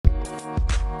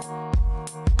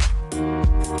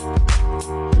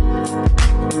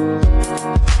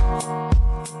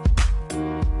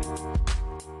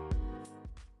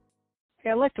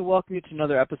I'd like to welcome you to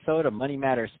another episode of Money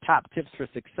Matters Top Tips for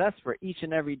Success, where each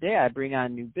and every day I bring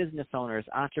on new business owners,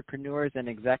 entrepreneurs, and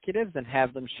executives and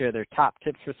have them share their top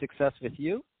tips for success with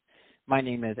you. My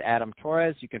name is Adam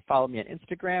Torres. You can follow me on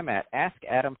Instagram at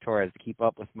AskAdamTorres to keep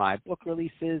up with my book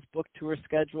releases, book tour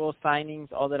schedule,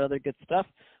 signings, all that other good stuff.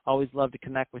 Always love to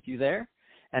connect with you there.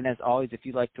 And as always, if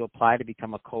you'd like to apply to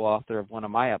become a co-author of one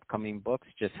of my upcoming books,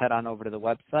 just head on over to the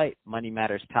website,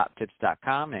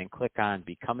 moneymatterstoptips.com, and click on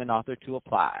Become an Author to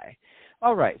apply.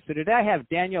 All right, so today I have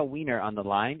Daniel Weiner on the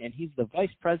line, and he's the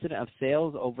Vice President of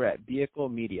Sales over at Vehicle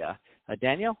Media.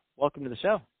 Daniel, welcome to the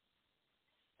show.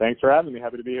 Thanks for having me.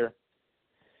 Happy to be here.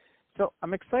 So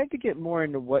I'm excited to get more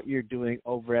into what you're doing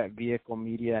over at Vehicle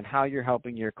Media and how you're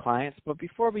helping your clients. But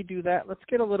before we do that, let's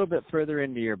get a little bit further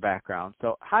into your background.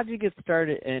 So how did you get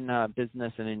started in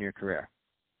business and in your career?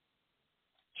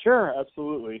 Sure,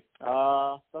 absolutely.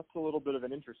 That's a little bit of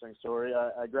an interesting story.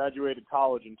 I graduated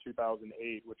college in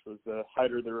 2008, which was the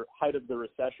height of the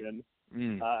recession.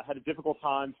 Had a difficult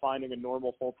time finding a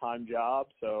normal full-time job,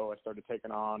 so I started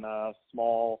taking on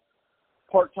small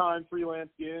part-time freelance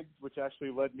gigs, which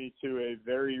actually led me to a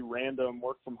very random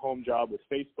work-from-home job with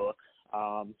Facebook.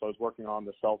 So I was working on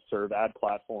the self-serve ad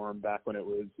platform back when it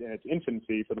was in its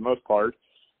infancy for the most part,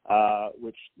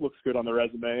 which looks good on the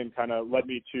resume and kind of led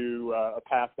me to a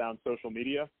path down social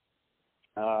media.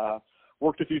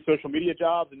 Worked a few social media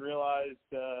jobs and realized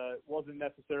it wasn't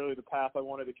necessarily the path I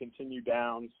wanted to continue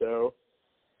down. So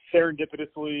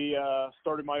serendipitously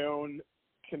started my own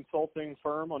consulting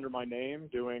firm under my name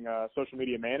doing social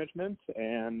media management,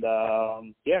 and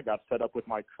got set up with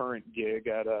my current gig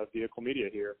at Vehicle Media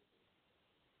here.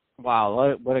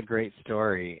 Wow, what a great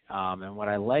story. And what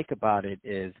I like about it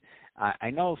is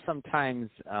I know sometimes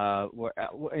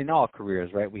in all careers,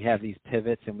 right, we have these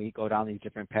pivots and we go down these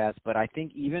different paths, but I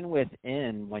think even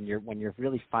within when you're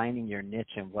really finding your niche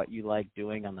and what you like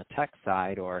doing on the tech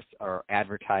side or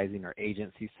advertising or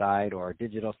agency side or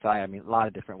digital side, I mean, a lot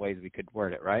of different ways we could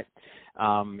word it, right?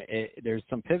 There's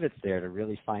some pivots there to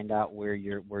really find out where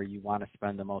you want to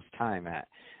spend the most time at.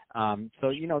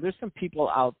 So, there's some people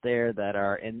out there that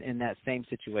are in that same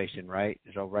situation, right?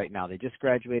 So right now they just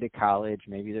graduated college,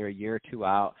 maybe they're a year or two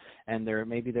out, and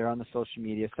maybe they're on the social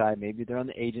media side, maybe they're on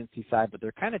the agency side, but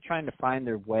they're kind of trying to find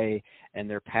their way and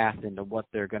their path into what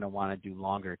they're going to want to do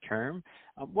longer term.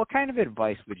 What kind of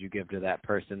advice would you give to that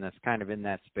person that's kind of in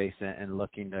that space and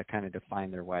looking to kind of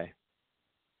define their way?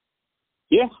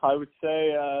 Yeah, I would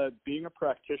say being a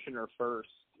practitioner first,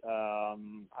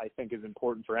 I think is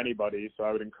important for anybody. So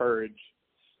I would encourage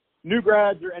new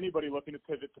grads or anybody looking to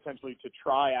pivot potentially to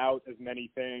try out as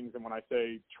many things. And when I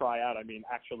say try out, I mean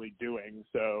actually doing.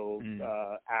 So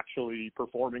actually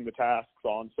performing the tasks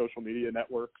on social media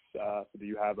networks so that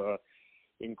you have a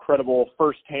incredible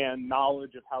firsthand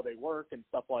knowledge of how they work and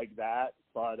stuff like that.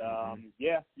 But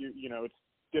it's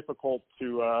difficult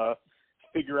to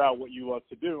figure out what you love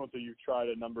to do until you've tried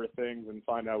a number of things and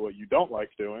find out what you don't like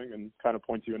doing, and kind of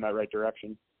points you in that right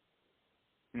direction.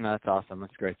 That's awesome.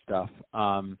 That's great stuff.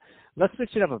 Let's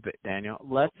switch it up a bit, Daniel.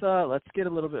 Let's get a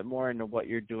little bit more into what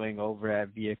you're doing over at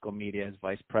Vehicle Media as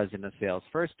Vice President of Sales.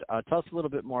 First, tell us a little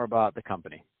bit more about the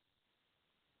company.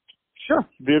 Sure.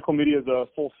 Vehicle Media is a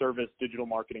full-service digital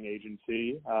marketing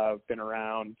agency. Been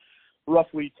around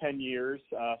roughly 10 years,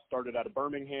 started out of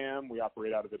Birmingham. We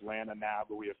operate out of Atlanta now,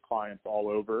 but we have clients all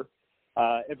over.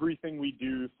 Everything we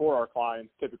do for our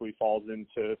clients typically falls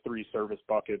into three service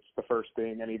buckets. The first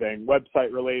being anything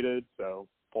website related, so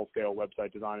full-scale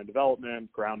website design and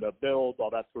development, ground-up builds,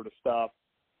 all that sort of stuff.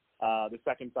 The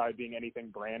second side being anything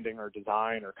branding or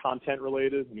design or content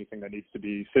related, anything that needs to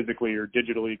be physically or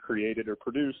digitally created or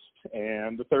produced.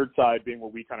 And the third side being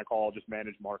what we kind of call just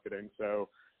managed marketing, so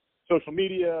social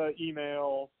media,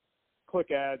 email,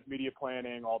 click ads, media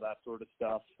planning, all that sort of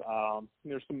stuff.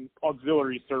 There's some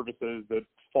auxiliary services that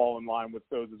fall in line with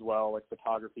those as well, like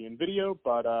photography and video.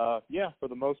 But, for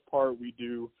the most part, we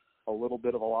do a little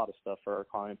bit of a lot of stuff for our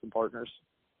clients and partners.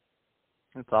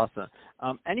 That's awesome.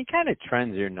 Any kind of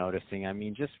trends you're noticing? I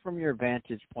mean, just from your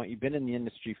vantage point, you've been in the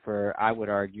industry for, I would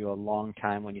argue, a long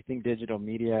time. When you think digital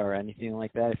media or anything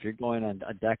like that, if you're going on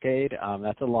a decade,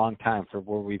 that's a long time for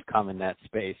where we've come in that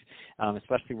space,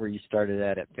 especially where you started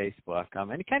at Facebook.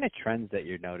 Any kind of trends that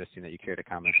you're noticing that you care to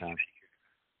comment on?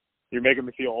 You're making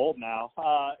me feel old now.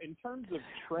 In terms of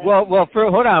trends. Well,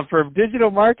 for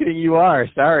digital marketing, you are.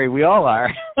 Sorry, we all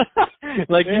are.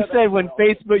 You said when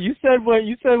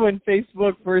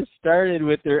Facebook first started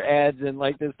with their ads and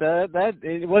like this, that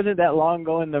it wasn't that long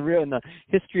ago in the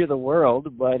history of the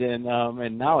world, but and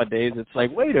nowadays it's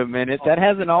like, wait a minute, that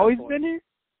hasn't always been here.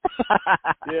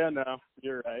 Yeah, no,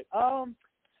 you're right.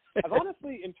 I've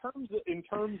honestly, in terms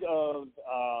of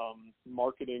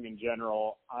marketing in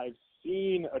general, I've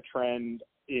seen a trend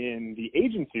in the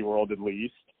agency world, at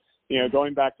least.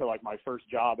 Going back to like my first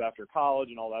job after college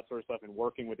and all that sort of stuff, and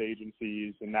working with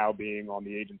agencies, and now being on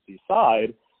the agency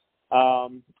side.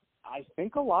 I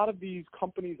think a lot of these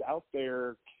companies out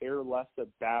there care less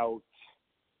about,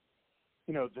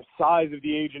 the size of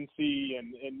the agency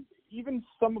and even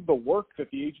some of the work that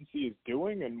the agency is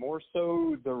doing, and more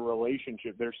so the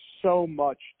relationship. There's so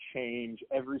much change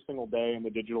every single day in the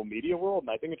digital media world, and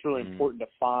I think it's really important to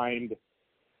find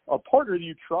a partner that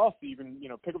you trust, even,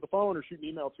 pick up the phone or shoot an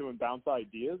email to and bounce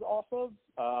ideas off of,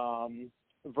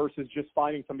 versus just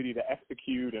finding somebody to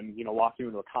execute and, lock you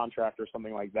into a contract or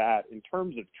something like that. In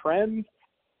terms of trends,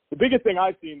 the biggest thing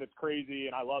I've seen that's crazy,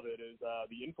 and I love it, is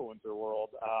the influencer world.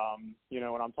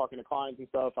 When I'm talking to clients and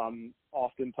stuff, I'm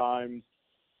oftentimes,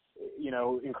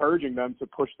 encouraging them to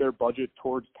push their budget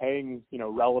towards paying,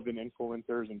 relevant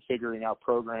influencers and figuring out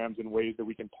programs and ways that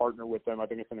we can partner with them. I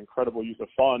think it's an incredible use of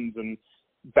funds. And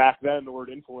back then, the word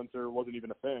influencer wasn't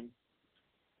even a thing.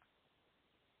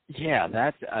 Yeah,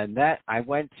 I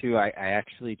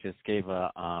actually just gave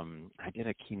I did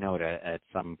a keynote at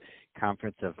some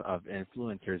conference of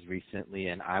influencers recently,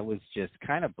 and I was just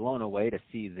kind of blown away to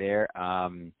see their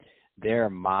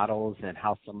models and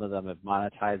how some of them have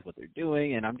monetized what they're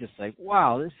doing. And I'm just like,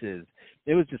 wow, it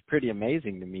was just pretty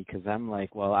amazing to me, because I'm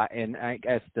like, well, I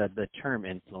guess the term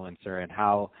influencer and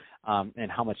how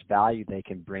much value they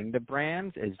can bring to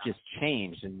brands has just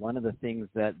changed. And one of the things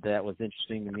that was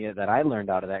interesting to me that I learned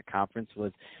out of that conference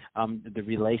was the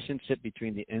relationship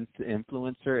between the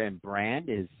influencer and brand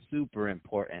is super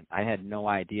important. I had no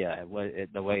idea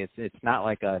the way it's not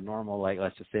like a normal, like,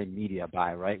 let's just say media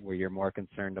buy, right, where you're more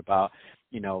concerned about,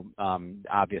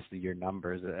 obviously your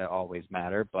numbers always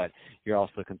matter, but you're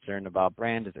also concerned about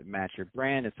brand. Does it match your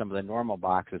brand? And some of the normal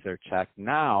boxes are checked.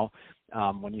 Now,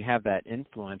 when you have that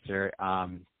influencer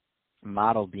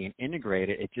model being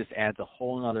integrated, it just adds a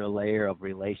whole other layer of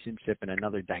relationship and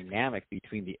another dynamic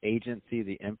between the agency,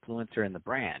 the influencer, and the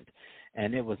brand.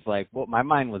 And it was like, well, my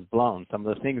mind was blown. Some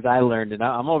of the things I learned, and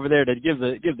I'm over there to give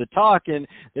the talk, and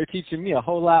they're teaching me a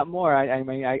whole lot more.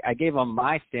 I gave them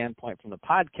my standpoint from the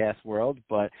podcast world,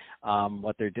 but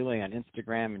what they're doing on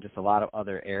Instagram and just a lot of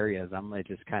other areas, it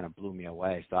just kind of blew me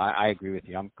away. So I agree with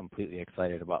you. I'm completely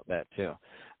excited about that too.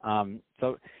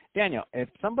 So Daniel, if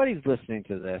somebody's listening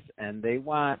to this and they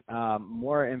want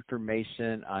more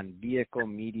information on Vehicle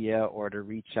Media or to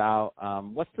reach out,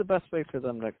 what's the best way for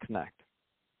them to connect?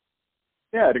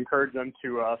 Yeah, I'd encourage them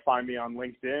to find me on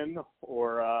LinkedIn,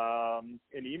 or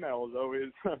an email is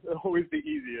always the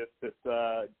easiest. It's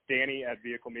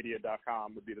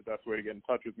Danny@vehiclemedia.com would be the best way to get in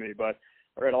touch with me. But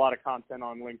I write a lot of content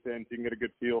on LinkedIn, so you can get a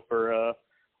good feel for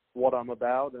what I'm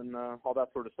about and all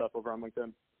that sort of stuff over on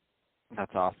LinkedIn.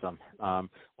 That's awesome.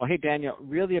 Well, hey, Daniel,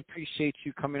 really appreciate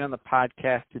you coming on the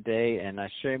podcast today and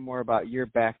sharing more about your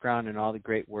background and all the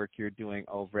great work you're doing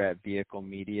over at Vehicle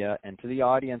Media. And to the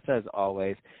audience, as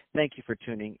always, thank you for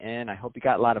tuning in. I hope you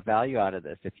got a lot of value out of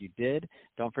this. If you did,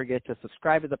 don't forget to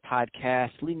subscribe to the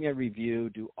podcast, leave me a review,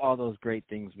 do all those great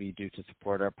things we do to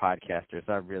support our podcasters.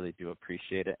 I really do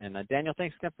appreciate it. And Daniel,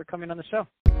 thanks again for coming on the show.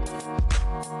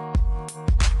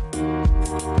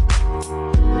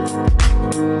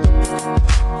 Thank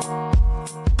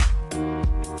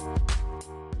you.